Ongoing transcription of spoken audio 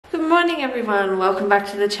morning everyone, welcome back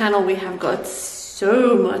to the channel. We have got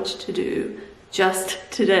so much to do just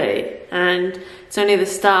today, and it's only the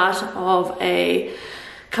start of a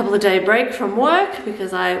couple of day break from work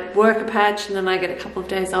because I work a patch and then I get a couple of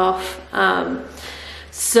days off.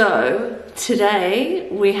 So today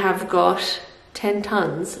we have got 10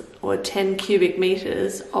 tons or 10 cubic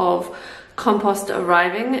meters of compost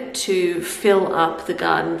arriving to fill up the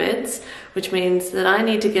garden beds, which means that I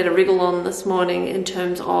need to get a wriggle on this morning in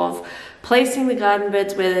terms of placing the garden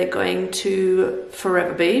beds where they're going to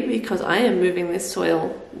forever be, because I am moving this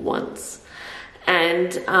soil once.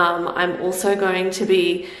 And I'm also going to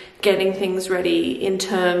be getting things ready in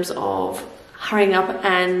terms of hurrying up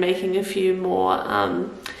and making a few more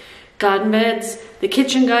garden beds. The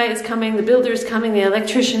kitchen guy is coming, the builder is coming, the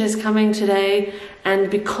electrician is coming today,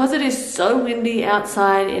 and because it is so windy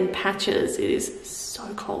outside in patches, it is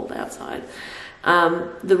so cold outside.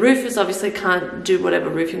 The roofers obviously can't do whatever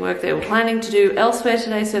roofing work they were planning to do elsewhere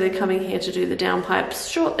today, so they're coming here to do the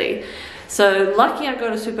downpipes shortly. So lucky I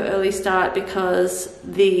got a super early start because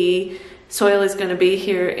the soil is going to be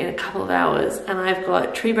here in a couple of hours, and I've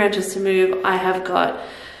got tree branches to move, I have got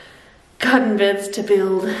garden beds to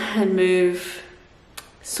build and move,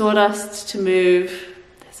 sawdust to move.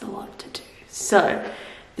 There's a lot to do. So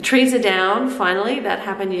the trees are down finally. That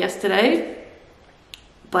happened yesterday,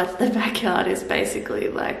 but the backyard is basically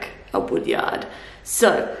like a wood yard.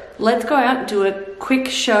 So let's go out and do a quick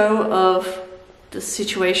show of the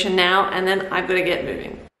situation now, and then I've got to get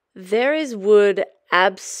moving. There is wood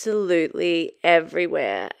absolutely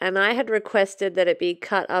everywhere, and I had requested that it be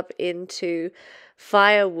cut up into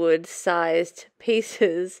firewood sized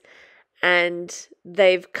pieces, and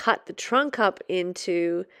they've cut the trunk up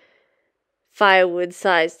into firewood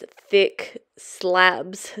sized thick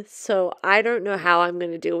slabs. So I don't know how I'm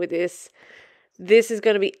going to deal with this. This is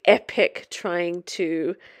going to be epic trying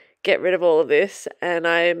to get rid of all of this, and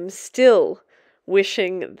I'm still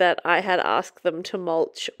wishing that I had asked them to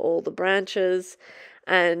mulch all the branches,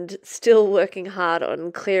 and still working hard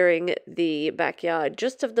on clearing the backyard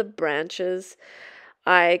just of the branches.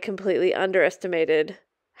 I completely underestimated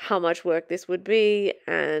how much work this would be,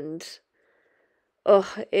 and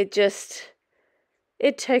it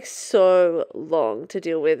takes so long to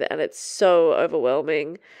deal with, and it's so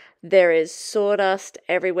overwhelming. There is sawdust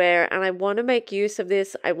everywhere, and I want to make use of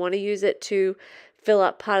this. I want to use it to fill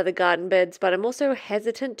up part of the garden beds, but I'm also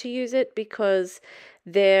hesitant to use it because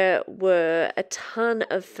there were a ton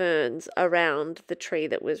of ferns around the tree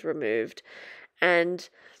that was removed, and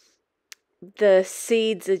the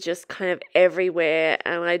seeds are just kind of everywhere,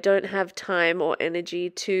 and I don't have time or energy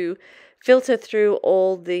to filter through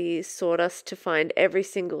all the sawdust to find every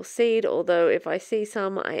single seed, although if I see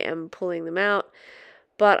some, I am pulling them out.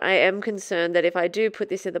 But I am concerned that if I do put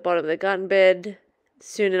this at the bottom of the garden bed,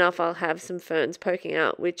 soon enough I'll have some ferns poking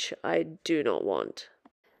out, which I do not want.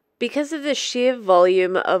 Because of the sheer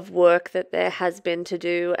volume of work that there has been to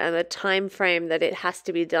do and the time frame that it has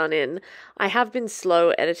to be done in, I have been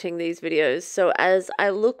slow editing these videos. So as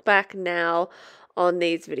I look back now on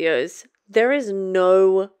these videos, there is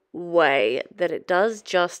no way that it does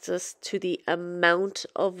justice to the amount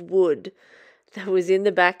of wood that was in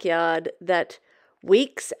the backyard that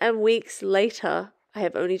weeks and weeks later I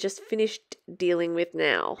have only just finished dealing with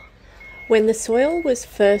now. When the soil was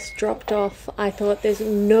first dropped off, I thought there's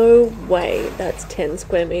no way that's 10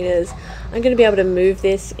 square meters. I'm going to be able to move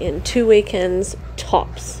this in 2 weekends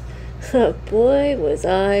tops. Boy, was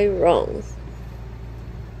I wrong.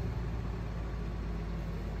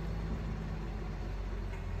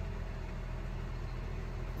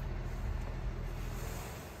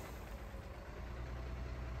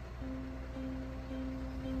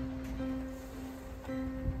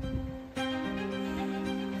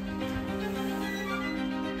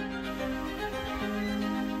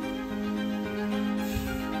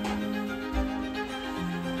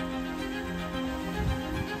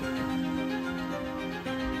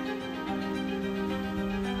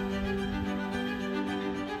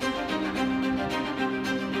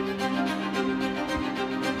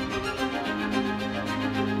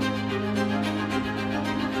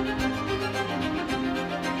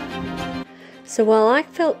 So while I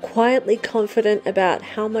felt quietly confident about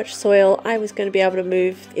how much soil I was going to be able to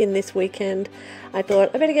move in this weekend, I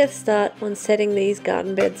thought I better get a start on setting these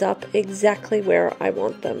garden beds up exactly where I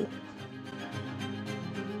want them.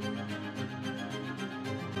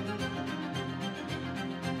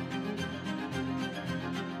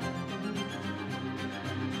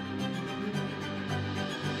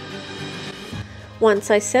 Once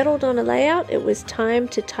I settled on a layout, it was time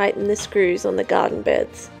to tighten the screws on the garden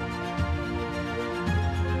beds.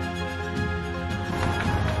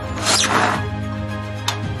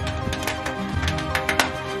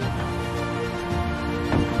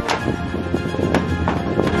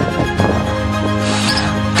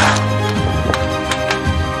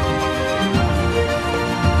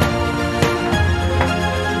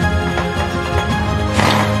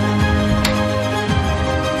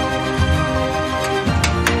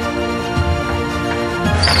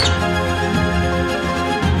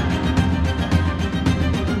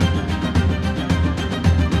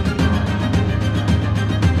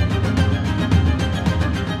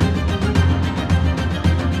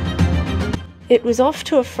 It was off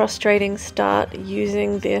to a frustrating start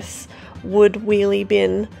using this wood wheelie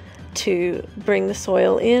bin to bring the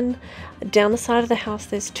soil in. Down the side of the house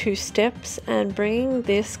there's 2 steps, and bringing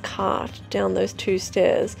this cart down those 2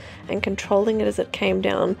 stairs and controlling it as it came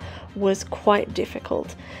down was quite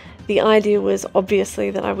difficult. The idea was obviously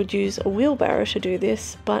that I would use a wheelbarrow to do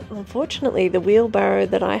this, but unfortunately the wheelbarrow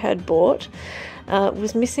that I had bought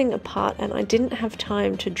was missing a part, and I didn't have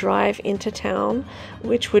time to drive into town,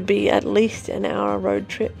 which would be at least an hour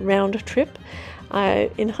round trip.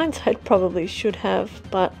 In hindsight probably should have,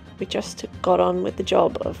 but we just got on with the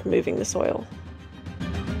job of moving the soil.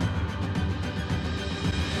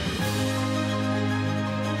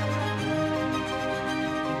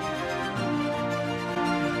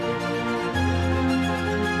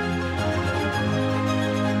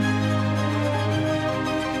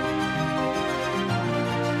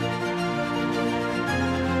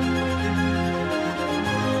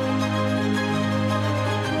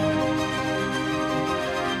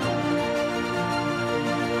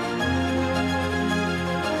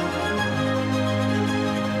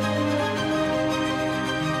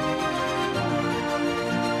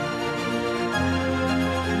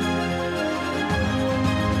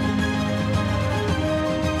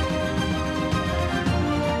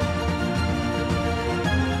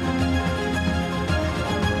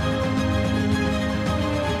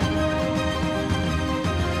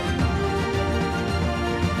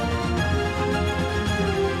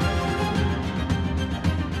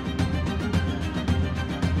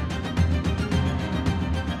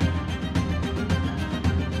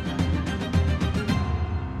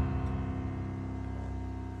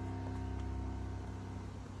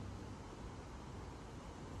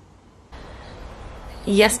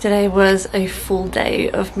 Yesterday was a full day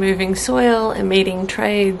of moving soil and meeting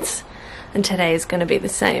trades, and today is going to be the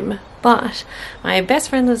same. But my best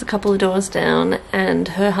friend lives a couple of doors down, and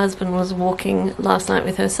her husband was walking last night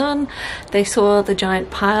with her son. They saw the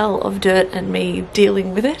giant pile of dirt and me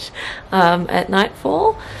dealing with it at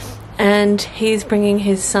nightfall, and he's bringing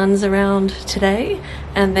his sons around today,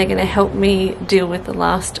 and they're going to help me deal with the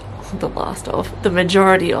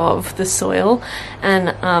majority of the soil.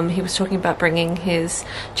 And he was talking about bringing his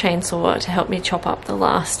chainsaw to help me chop up the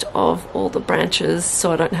last of all the branches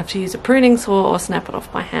so I don't have to use a pruning saw or snap it off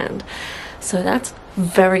by hand. So that's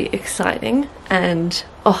very exciting, and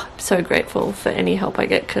I'm so grateful for any help I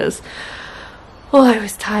get, because I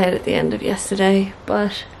was tired at the end of yesterday.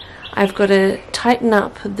 But I've got to tighten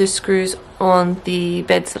up the screws on the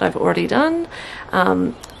beds that I've already done,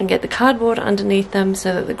 and get the cardboard underneath them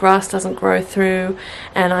so that the grass doesn't grow through.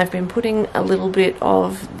 And I've been putting a little bit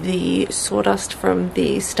of the sawdust from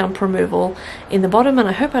the stump removal in the bottom, and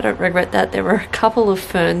I hope I don't regret that. There were a couple of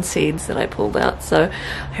fern seeds that I pulled out, so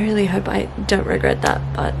I really hope I don't regret that,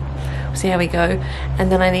 but we'll see how we go.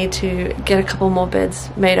 And then I need to get a couple more beds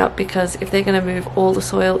made up, because if they're going to move all the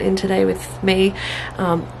soil in today with me,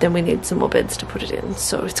 then we need some more beds to put it in.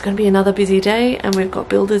 So it's going to be another busy day, and we've got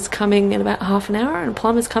builders coming in about half an hour and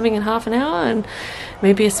plumbers coming in half an hour and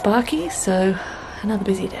maybe a sparky, so another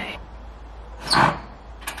busy day.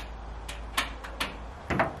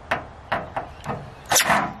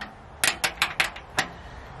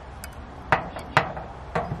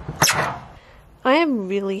 I am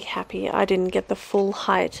really happy I didn't get the full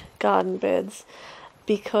height garden beds,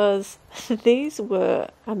 because these were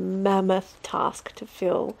a mammoth task to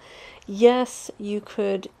fill. Yes, you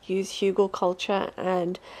could use hugelkultur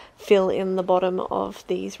and fill in the bottom of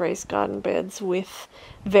these raised garden beds with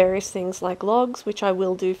various things like logs, which I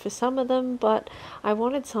will do for some of them, but I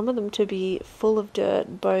wanted some of them to be full of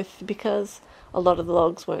dirt, both because a lot of the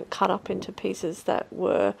logs weren't cut up into pieces that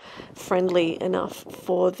were friendly enough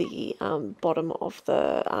for the bottom of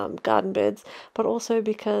the garden beds, but also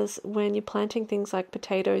because when you're planting things like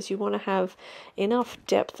potatoes, you want to have enough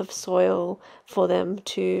depth of soil for them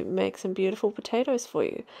to make some beautiful potatoes for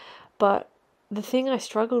you. But the thing I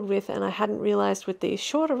struggled with, and I hadn't realized with these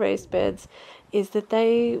shorter raised beds, is that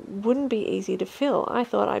they wouldn't be easy to fill. I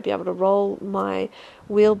thought I'd be able to roll my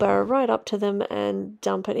wheelbarrow right up to them and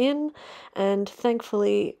dump it in, and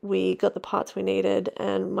thankfully we got the parts we needed,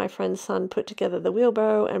 and my friend's son put together the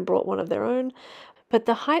wheelbarrow and brought one of their own. But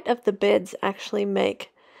the height of the beds actually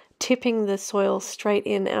make tipping the soil straight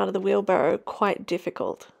in out of the wheelbarrow quite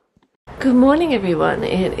difficult. Good morning everyone,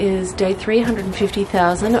 it is day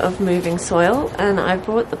 350,000 of moving soil, and I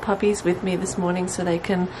brought the puppies with me this morning so they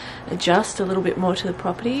can adjust a little bit more to the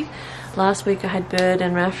property. Last week I had Bird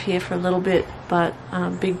and Raph here for a little bit, but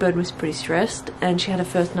Big Bird was pretty stressed and she had her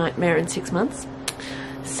first nightmare in 6 months.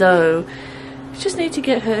 So just need to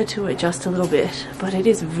get her to adjust a little bit, but it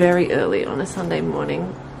is very early on a Sunday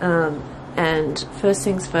morning. and first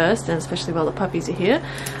things first, and especially while the puppies are here,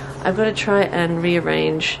 I've got to try and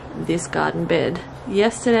rearrange this garden bed.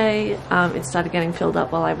 Yesterday it started getting filled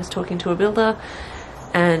up while I was talking to a builder,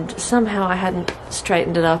 and somehow I hadn't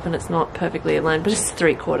straightened it up and it's not perfectly aligned, but it's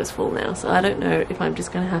 3/4 full now, so I don't know if I'm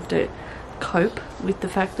just going to have to cope with the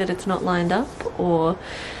fact that it's not lined up, or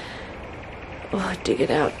dig it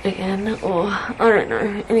out again, or I don't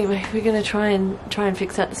know. Anyway, we're gonna try and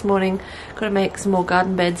fix that this morning. Got to make some more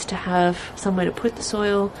garden beds to have somewhere to put the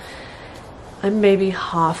soil. I'm maybe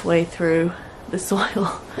halfway through the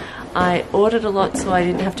soil. I ordered a lot so I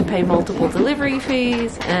didn't have to pay multiple delivery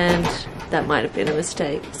fees, and that might have been a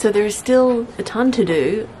mistake. So there is still a ton to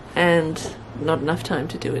do and not enough time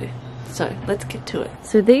to do it. So let's get to it.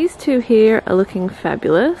 So these two here are looking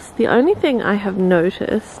fabulous. The only thing I have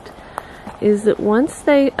noticed is that once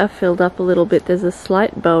they are filled up a little bit, there's a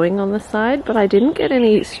slight bowing on the side, but I didn't get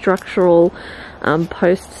any structural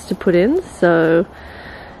posts to put in, so,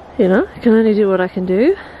 you know, I can only do what I can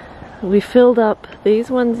do. We filled up these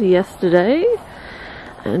ones yesterday,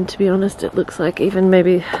 and to be honest, it looks like even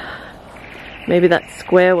maybe that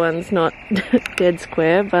square one's not dead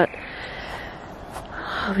square, but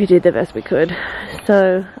we did the best we could.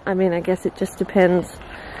 So, I mean, I guess it just depends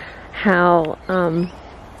how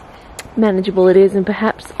manageable it is, and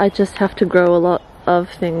perhaps I just have to grow a lot of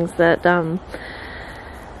things that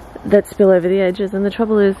that spill over the edges. And the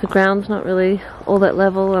trouble is the ground's not really all that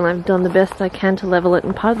level, and I've done the best I can to level it,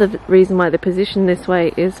 and part of the reason why they're positioned this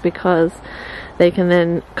way is because they can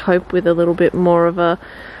then cope with a little bit more of a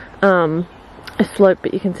slope.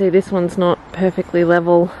 But you can see this one's not perfectly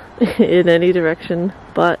level in any direction,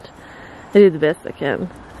 but I did the best I can.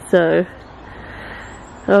 So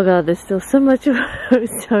oh god, there's still so much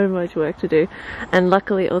work to do. And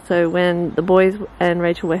luckily also, when the boys and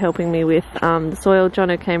Rachel were helping me with the soil,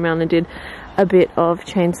 Jono came around and did a bit of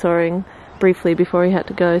chainsawing briefly before he had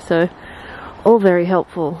to go, so all very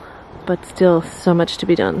helpful, but still so much to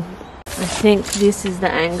be done. I think this is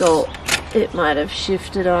the angle it might have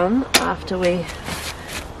shifted on after we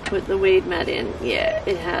put the weed mat in. Yeah,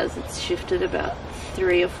 it has. It's shifted about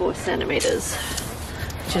 3 or 4 centimeters.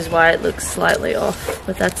 Which is why it looks slightly off,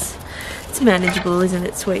 but it's manageable, isn't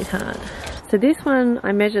it, sweetheart? So this one,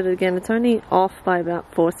 I measured it again, it's only off by about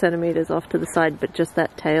 4 centimeters off to the side, but just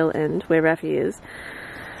that tail end where Raffy is.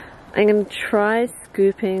 I'm going to try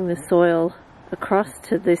scooping the soil across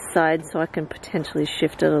to this side so I can potentially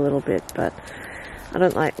shift it a little bit, but I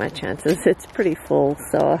don't like my chances. It's pretty full,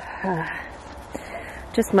 so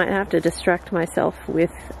just might have to distract myself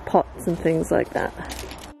with pots and things like that.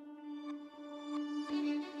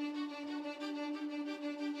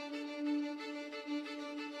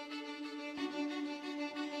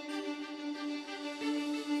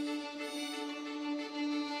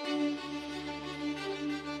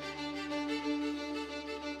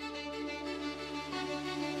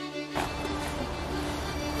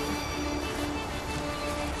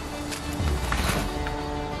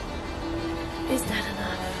 Is that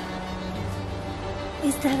enough?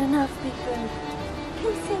 Is that enough, Big Bird? Can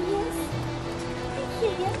you say yes? Can you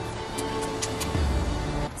say yes?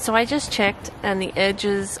 So I just checked, and the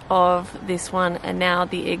edges of this one are now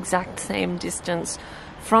the exact same distance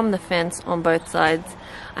from the fence on both sides.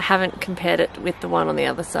 I haven't compared it with the one on the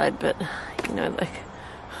other side, but you know, like,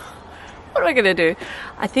 what am I gonna do?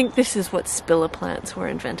 I think this is what spiller plants were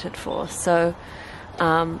invented for. So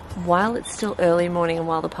while it's still early morning and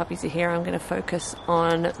while the puppies are here, I'm going to focus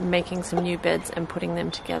on making some new beds and putting them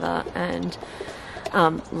together and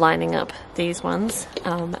lining up these ones.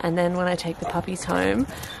 And then when I take the puppies home,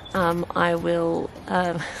 I will,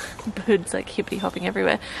 birds like hippity hopping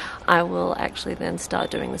everywhere, I will actually then start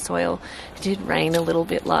doing the soil. It did rain a little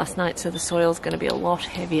bit last night, so the soil's going to be a lot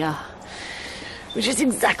heavier, which is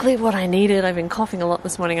exactly what I needed. I've been coughing a lot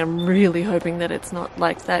this morning. I'm really hoping that it's not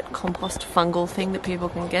like that compost fungal thing that people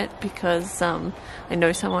can get, because I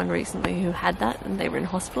know someone recently who had that and they were in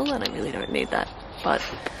hospital, and I really don't need that. But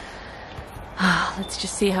let's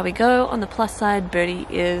just see how we go. On the plus side, Birdie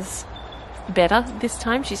is better this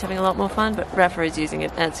time. She's having a lot more fun, but Rafa is using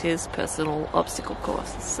it as his personal obstacle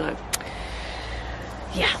course. So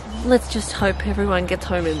yeah, let's just hope everyone gets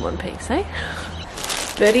home in one piece, eh?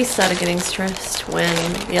 Birdie started getting stressed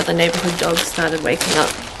when the other neighborhood dogs started waking up.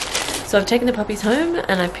 So I've taken the puppies home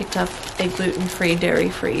and I picked up a gluten-free,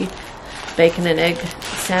 dairy-free bacon and egg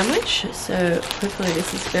sandwich. So hopefully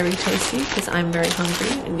this is very tasty, because I'm very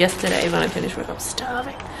hungry. And yesterday when I finished work, I was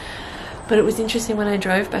starving. But it was interesting, when I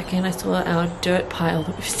drove back in, I saw our dirt pile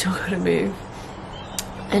that we've still got to move.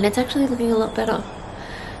 And it's actually looking a lot better.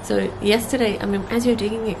 So yesterday, I mean, as you're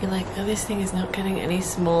digging it, you're like, oh, this thing is not getting any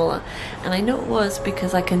smaller. And I know it was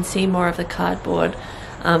because I can see more of the cardboard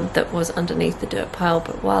that was underneath the dirt pile.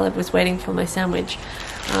 But while I was waiting for my sandwich,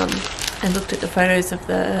 I looked at the photos of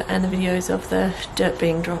and the videos of the dirt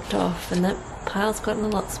being dropped off, and that pile's gotten a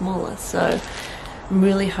lot smaller. So I'm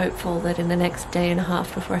really hopeful that in the next day and a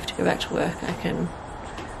half before I have to go back to work, I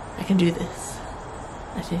can do this,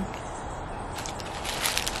 I think.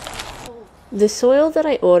 The soil that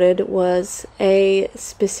I ordered was a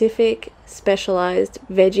specific specialized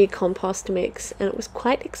veggie compost mix, and it was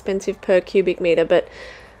quite expensive per cubic meter, but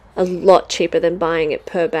a lot cheaper than buying it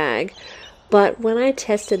per bag. But when I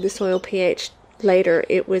tested the soil pH later,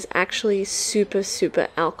 it was actually super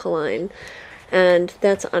alkaline, and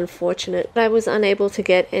that's unfortunate. I was unable to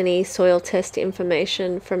get any soil test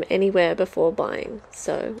information from anywhere before buying,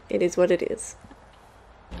 so it is what it is.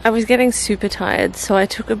 I was getting super tired, so I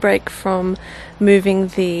took a break from moving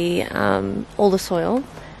the all the soil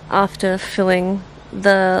after filling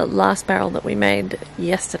the last barrel that we made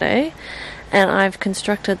yesterday, and I've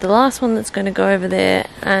constructed the last one that's going to go over there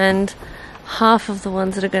and half of the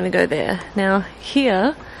ones that are going to go there. Now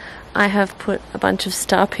here I have put a bunch of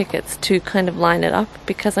star pickets to kind of line it up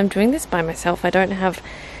because I'm doing this by myself. I don't have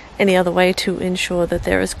any other way to ensure that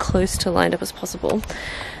they're as close to lined up as possible.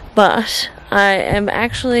 But I am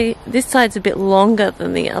actually, this side's a bit longer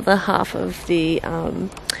than the other half of the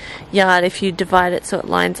yard if you divide it so it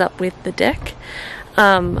lines up with the deck.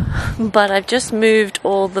 But I've just moved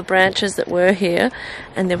all the branches that were here,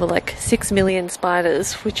 and there were like 6 million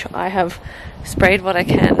spiders, which I have sprayed what I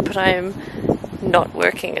can, but I am not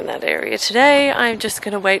working in that area today. I'm just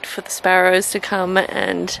going to wait for the sparrows to come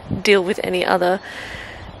and deal with any other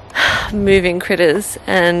moving critters,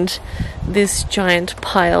 and this giant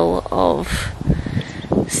pile of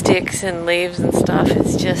sticks and leaves and stuff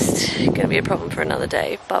is just going to be a problem for another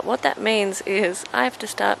day. But what that means is I have to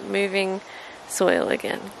start moving soil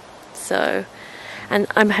again. So, and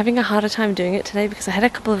I'm having a harder time doing it today because I had a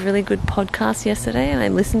couple of really good podcasts yesterday and I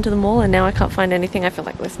listened to them all, and now I can't find anything I feel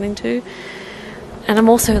like listening to. And I'm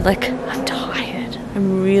also like, I'm tired.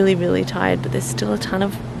 I'm really tired, but there's still a ton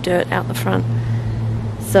of dirt out the front.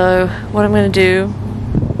 So what I'm going to do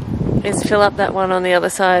is fill up that one on the other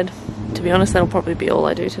side. To be honest, that'll probably be all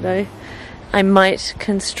I do today. I might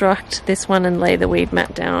construct this one and lay the weed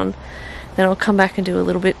mat down. Then I'll come back and do a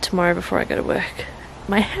little bit tomorrow before I go to work.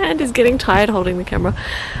 My hand is getting tired holding the camera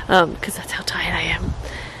because that's how tired I am.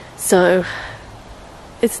 So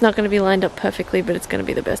it's not going to be lined up perfectly, but it's going to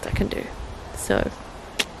be the best I can do. So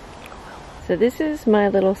this is my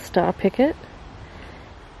little star picket.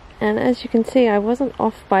 And as you can see, I wasn't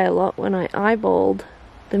off by a lot when I eyeballed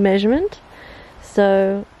the measurement.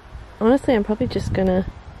 So honestly, I'm probably just going to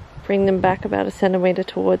bring them back about 1 centimeter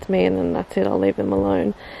towards me, and then that's it, I'll leave them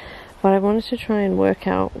alone. But I wanted to try and work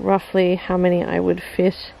out roughly how many I would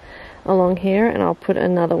fit along here, and I'll put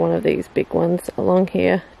another one of these big ones along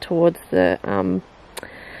here towards the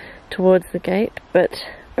gate, but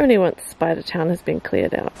only once Spider Town has been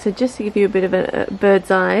cleared out. So just to give you a bit of a bird's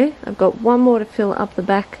eye, I've got one more to fill up the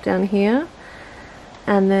back down here,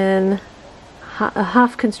 and then a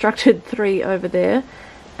half constructed 3 over there,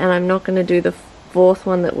 and I'm not going to do the 4th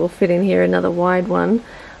one that will fit in here, another wide one,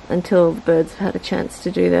 until the birds have had a chance to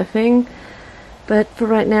do their thing. But for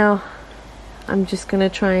right now, I'm just going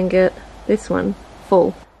to try and get this one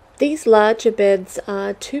full. These larger beds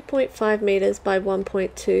are 2.5 meters by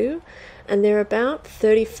 1.2, and they're about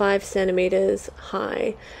 35 centimeters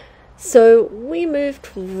high. So we moved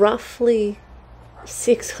roughly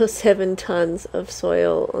 6 or 7 tons of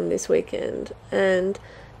soil on this weekend, and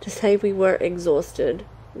to say we were exhausted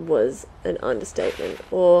was an understatement,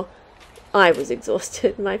 or I was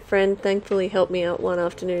exhausted. My friend thankfully helped me out one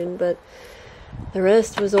afternoon, but the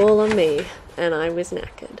rest was all on me, and I was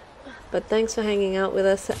knackered. But thanks for hanging out with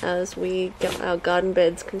us as we get our garden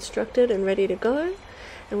beds constructed and ready to go,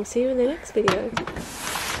 and we'll see you in the next video.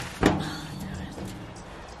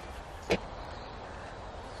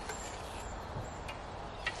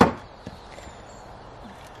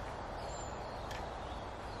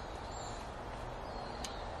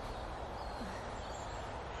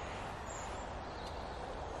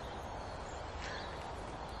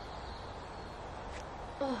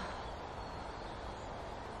 Oh.